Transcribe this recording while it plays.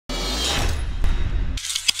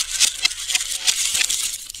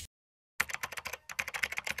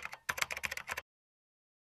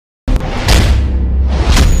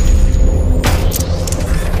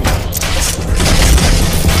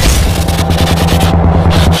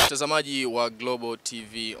Mtazamaji wa Global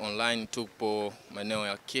TV Online, tupo maeneo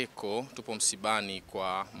ya KEKO, tupo msibani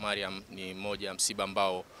kwa Mariam. Ni moja ya msiba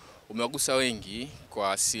ambao umewagusa wengi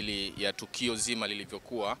kwa asili ya tukio zima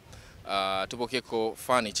lilivyokuwa. Tupo KEKO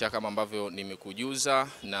furniture kama ambavyo nimekujuza,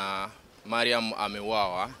 na Mariam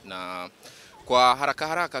ameuawa. Na kwa haraka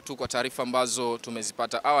haraka tu, kwa taarifa ambazo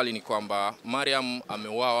tumezipata awali, ni kwamba Mariam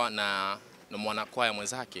ameuawa na mwanakwaya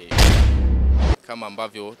mwenzake kama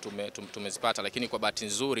ambavyo tumezipata, lakini kwa bahati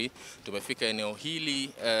nzuri tumefika eneo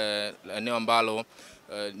hili, eneo ambalo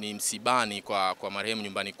ni msibani kwa marehemu,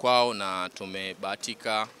 nyumbani kwao, na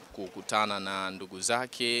tumebahatika kukutana na ndugu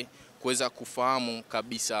zake kuweza kufahamu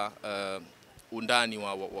kabisa undani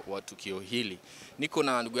wa tukio hili. Niko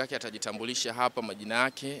na ndugu yake, atajitambulisha hapa majina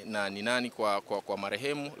yake na ni nani kwa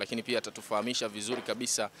marehemu, lakini pia atatufahamisha vizuri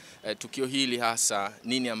kabisa tukio hili hasa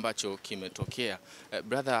nini ambacho kimetokea.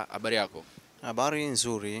 Brother, habari yako? Habari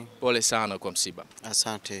nzuri. Pole sana kwa msiba.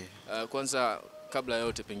 Asante. Kwanza kabla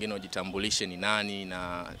yote, pengine ujitambulishe ni nani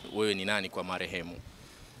na wewe ni nani kwa marehemu?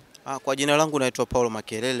 Kwa jina langu naitwa Paul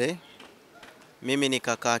Makelele. Mimi ni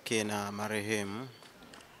kakake na marehemu.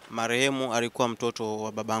 Marehemu alikuwa mtoto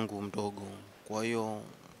wa babangu mdogo. Kwa hiyo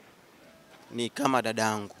ni kama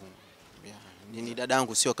dadangu. Ni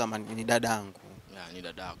dadangu, sio kama ni dadangu. Ni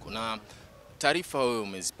dadako. Na taarifa wewe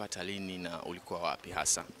umezipata lini na ulikuwa wapi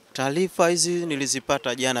hasa? Taarifa hizi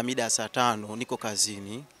nilizipata jana mida saa 5, niko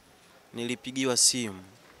kazini. Nilipigiwa simu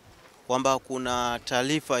kwamba kuna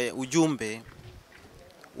taarifa, ujumbe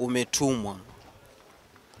umetumwa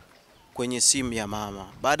kwenye simu ya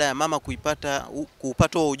mama. Baada ya mama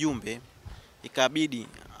kupata ujumbe, ikabidi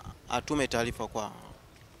atume taarifa kwa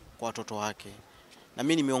watoto wake. Na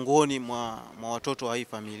mimi ni miongoni mwa watoto wa hii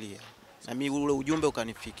familia. Na mimi ule ujumbe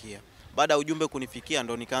ukanifikia. Baada ya ujumbe kunifikia,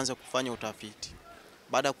 ndo nikaanza kufanya utafiti.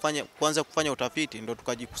 Baada ya kuanza kufanya utafiti, ndo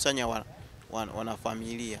tukajikusanya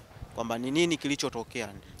wanafamilia kwamba ni nini kilichotokea,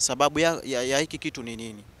 sababu ya hiki kitu ni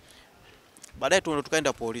nini. Baadaye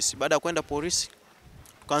tukaenda polisi. Baada ya kwenda polisi,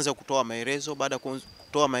 tukaanza kutoa maelezo. Baada ya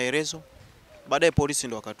kutoa maelezo, baadaye polisi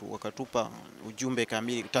ndo wakatupa ujumbe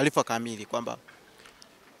kamili, taarifa kamili kwamba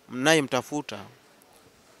mnayemtafuta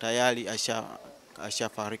tayari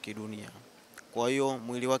ashafariki dunia. Kwa hiyo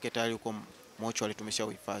mwili wake tayari uko mochwari,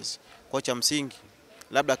 tumeshauhifadhi. Kwa cha msingi,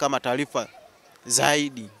 labda kama taarifa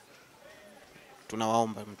zaidi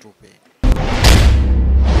tunawaomba mtupe.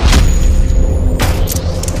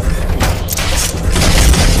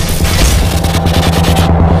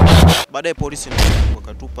 Baadaye polisi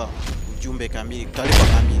wakatupa ujumbe kamili, taarifa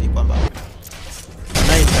kamili kwamba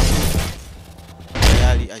naye mtafuta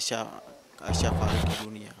tayari ashafariki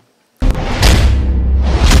dunia.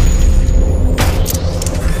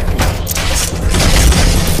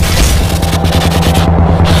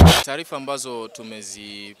 Taarifa ambazo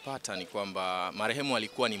tumezipata ni kwamba marehemu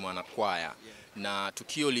alikuwa ni mwanakwaya, na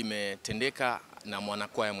tukio limetendeka na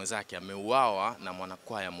mwanakwaya mwenzake, ameuawa na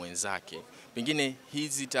mwanakwaya mwenzake. Pengine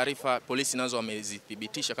hizi taarifa polisi nazo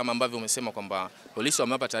wamezithibitisha, kama ambavyo umesema kwamba polisi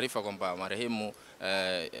wamewapa taarifa kwamba marehemu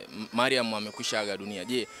Mariam amekwisha aga dunia.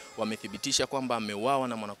 Je, wamethibitisha kwamba ameuawa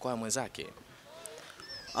na mwanakwaya mwenzake?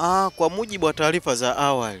 Kwa mujibu wa taarifa za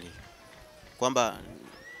awali kwamba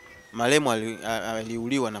marehemu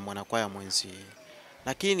aliuliwa na mwanakwaya mwenzie,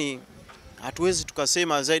 lakini hatuwezi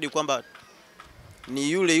tukasema zaidi kwamba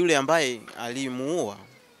ni yule ambaye alimuua,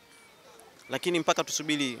 lakini mpaka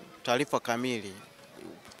tusubiri taarifa kamili,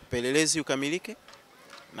 upelelezi ukamilike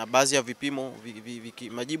na baadhi ya vipimo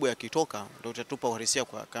majibu yakitoka, ndio tutatupa uhalisia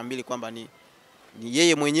kwa kamili kwamba ni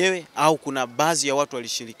yeye mwenyewe au kuna baadhi ya watu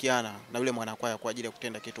walishirikiana na yule mwanakwaya kwa ajili ya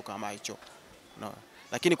kutenda kitu kama hicho. No.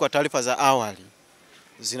 Lakini kwa taarifa za awali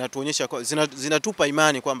zinatuonyesha, zinatupa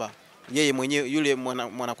imani kwamba yeye mwenyewe, yule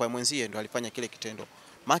mwanakwaya mwenzie ndo alifanya kile kitendo.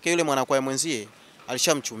 Maana yule mwanakwaya mwenzie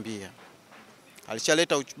alishamchumbia.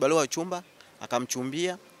 Alishaleta barua chumba,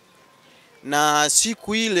 akamchumbia. Na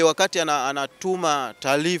siku ile wakati anatuma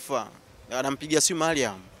taarifa, anampigia simu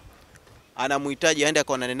Mariam, anamhitaji aende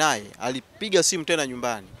akaonane naye, alipiga simu tena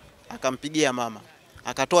nyumbani, akampigia mama,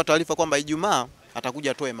 akatoa taarifa kwamba Ijumaa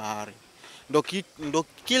atakuja atoe mahari. Ndo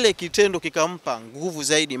kile kitendo kikampa nguvu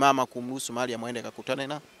zaidi mama kumruhusu Mariam aende akakutane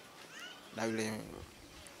na yule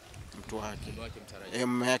mtu wake,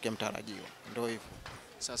 mume wake mtarajiwa. Ndio hivyo.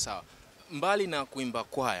 Sasa mbali na kuimba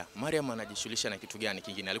kwaya, Mariam anajishughulisha na kitu gani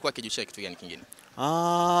kingine? Alikuwa akijishughulisha kitu gani kingine?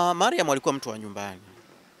 Mariam alikuwa mtu wa nyumbani.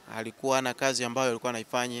 Alikuwa na kazi ambayo alikuwa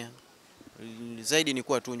anaifanya. Zaidi ni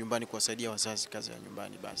kuwa tu nyumbani kuwasaidia wazazi, kazi ya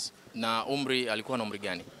nyumbani basi. Na alikuwa na umri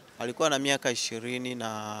gani? Alikuwa na miaka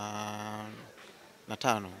 25.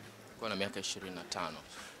 Alikuwa na miaka 25.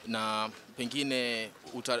 Na pengine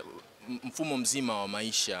mfumo mzima wa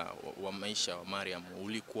maisha wa Mariam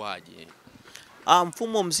ulikuwaje?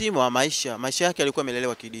 Mfumo mzima wa maisha yake alikuwa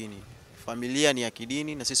amelelewa kidini. Familia ni ya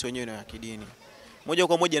kidini na sisi wenyewe ni ya kidini. Moja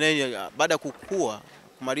kwa moja naye baada ya kukua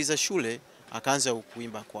kumaliza shule akaanza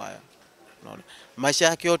kuimba kwaya. Unaona? Maisha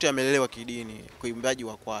yake yote amelelewa kidini, kuimbaji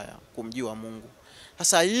wa kwaya, kumjua Mungu.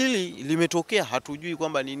 Sasa hili limetokea, hatujui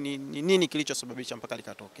kwamba nini kilichosababisha mpaka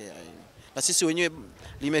likatokea hili. Na sisi wenyewe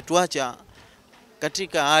limetuacha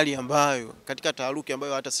katika hali ambayo, katika taharuki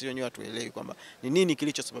ambayo hata sisi wenyewe hatuelewi kwamba nini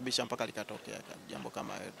kilichosababisha mpaka likatokea jambo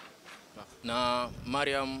kama hilo. Na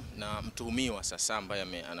Mariam na mtuhumiwa sasa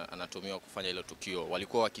ambaye anatumiwa kufanya hilo tukio,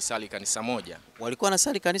 walikuwa wakisali kanisa moja? Walikuwa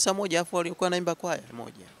wanasali kanisa moja, afu walikuwa wanaimba kwaya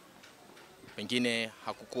moja. Pengine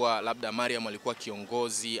hakukuwa labda Mariam alikuwa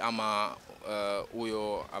kiongozi ama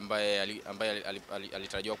huyo ambaye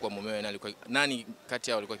alitarajiwa kuwa mumewe, nani kati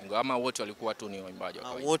yao alikuwa kiongozi ama wote walikuwa tu ni waimbaji wa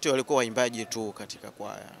kawaida? Wote walikuwa waimbaji tu katika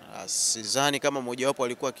kwaya. Sidhani kama mmoja wapo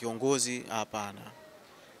alikuwa kiongozi, hapana.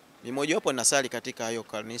 Ni mmoja wapo anasali katika hiyo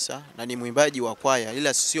kanisa na ni mwimbaji wa kwaya,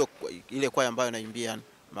 ila sio ile kwaya ambayo anaimbia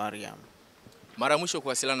Mariam. Mara mwisho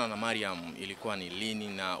kuwasiliana na Mariam ilikuwa ni lini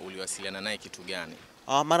na uliwasiliana naye kitu gani?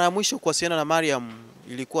 Mara mwisho kuwasiliana na Mariam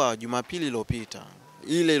ilikuwa Jumapili iliyopita.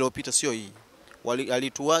 Ile iliyopita sio hii.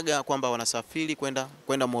 Alituaga kwamba wanasafiri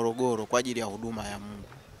kwenda Morogoro kwa ajili ya huduma ya Mungu.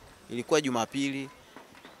 Ilikuwa Jumapili.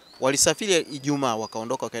 Walisafiri Ijumaa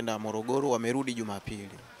wakaondoka wakaenda Morogoro, wamerudi Jumapili.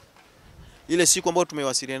 Ile siku ambayo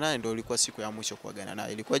tumewasiliana naye ndio ilikuwa siku ya mwisho kuagana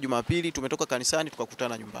naye. Ilikuwa Jumapili, tumetoka kanisani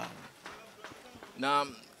tukakutana nyumbani. Na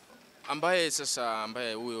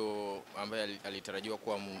ambaye huyo ambaye alitarajiwa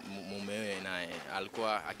kuwa mumewe naye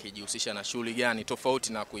alikuwa akijihusisha na shughuli gani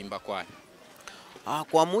tofauti na kuimba kwaya?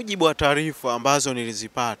 Kwa mujibu wa taarifa ambazo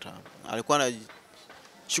nilizipata, alikuwa na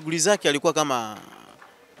shughuli zake, alikuwa kama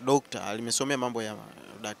dokta, alimesomea mambo ya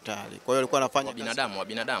daktari. Kwa hiyo alikuwa anafanya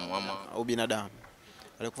binadamu ama ubinadamu.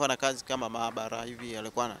 Alikuwa na kazi kama maabara hivi,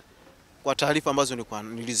 alikuwa kwa taarifa ambazo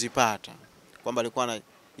nilizipata kwamba alikuwa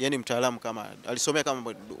yani mtaalamu kama alisomea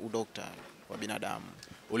kama udokta wa binadamu.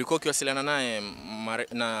 Ulikuwa ukiwasiliana naye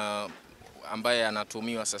na ambaye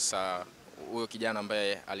anatumiwa sasa, huyo kijana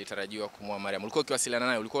ambaye alitarajiwa kumuua Mariam, ulikuwa ukiwasiliana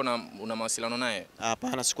naye? Ulikuwa una mawasiliano naye?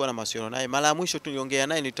 Hapana, sikuwa na mawasiliano naye. Mara ya mwisho tuliongea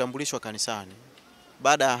naye nilitambulishwa kanisani.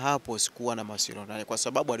 Baada ya hapo sikuwa na mawasiliano naye kwa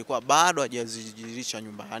sababu alikuwa bado hajajiridhisha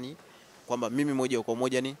nyumbani kwamba mimi moja kwa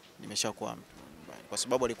moja nimeshakuwa, kwa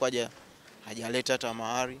sababu alikuwa hajaleta hata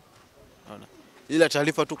mahari. Unaona? Ila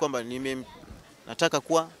taarifa tu kwamba nataka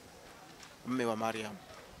kuwa mume wa Mariam.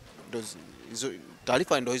 Ndio hizo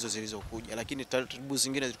taarifa ndio hizo zilizokuja, lakini taratibu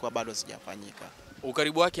zingine zilikuwa bado hazijafanyika.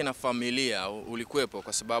 Ukaribu wake na familia ulikuwepo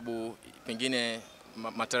kwa sababu pengine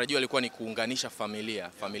matarajio yalikuwa ni kuunganisha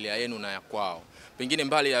familia yenu na ya kwao. Pengine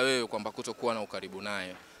mbali ya wewe kwamba kutokuwa na ukaribu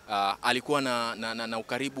naye, alikuwa na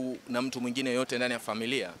ukaribu na mtu mwingine yote ndani ya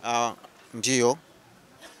familia? Ndio.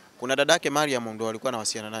 Kuna dadake Mariam ndio alikuwa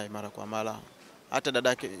anawasiliana naye mara kwa mara. Hata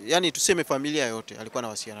dadake, yani tuseme familia yote alikuwa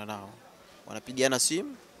anawasiliana nao. Wanapigiana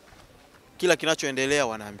simu, kila kinachoendelea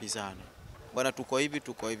wanaambizana. Bwana tuko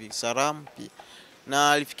hivi, salamu pia.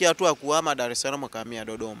 Na alifikia hatua ya kuhama Dar es Salaam akahamia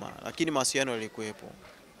Dodoma, lakini mahusiano yalikuwepo.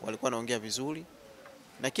 Walikuwa wanaongea vizuri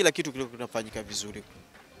na kila kitu kilikuwa kinafanyika vizuri.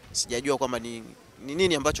 Sijajua kwamba ni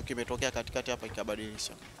nini ambacho kimetokea katikati hapa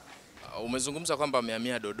ikabadilisha. Umezungumza kwamba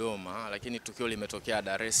amehamia Dodoma lakini tukio limetokea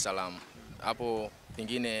Dar es Salaam. Hapo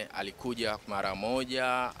pengine alikuja mara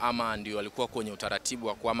moja ama ndio alikuwa kwenye utaratibu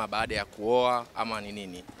wa kuhama baada ya kuoa ama ni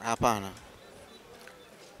nini? Hapana.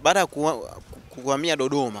 Baada ya kuhamia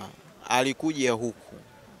Dodoma alikuja huku.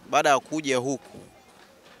 Baada ya kuja huku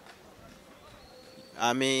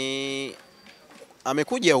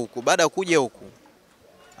amekuja huku. Baada ya kuja huku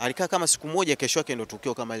alikaa kama siku moja, kesho yake ndio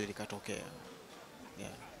tukio kama ile likatokea.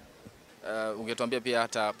 Ungetuambia pia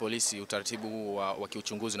hata polisi utaratibu wa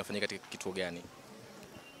kiuchunguzi unafanyika katika kituo gani?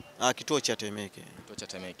 Kituo cha Temeke. Kituo cha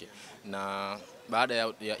Temeke. Na baada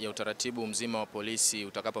ya utaratibu mzima wa polisi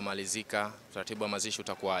utakapomalizika, utaratibu wa mazishi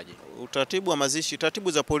utakuwaje?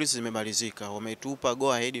 Taratibu za polisi zimemalizika. Wametupa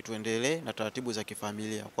go ahead tuendelee na taratibu za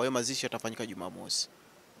kifamilia. Kwa hiyo mazishi yatafanyika Jumamosi.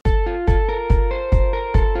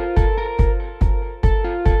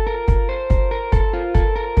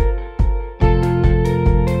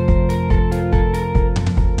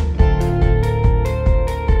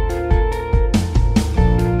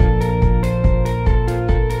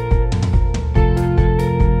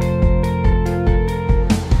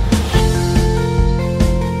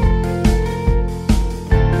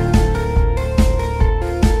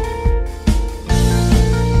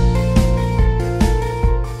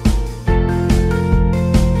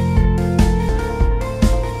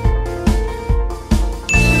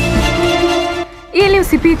 Ili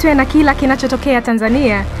usipitwe na kila kinachotokea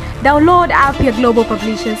Tanzania, download app ya Global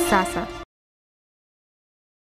Publishers sasa.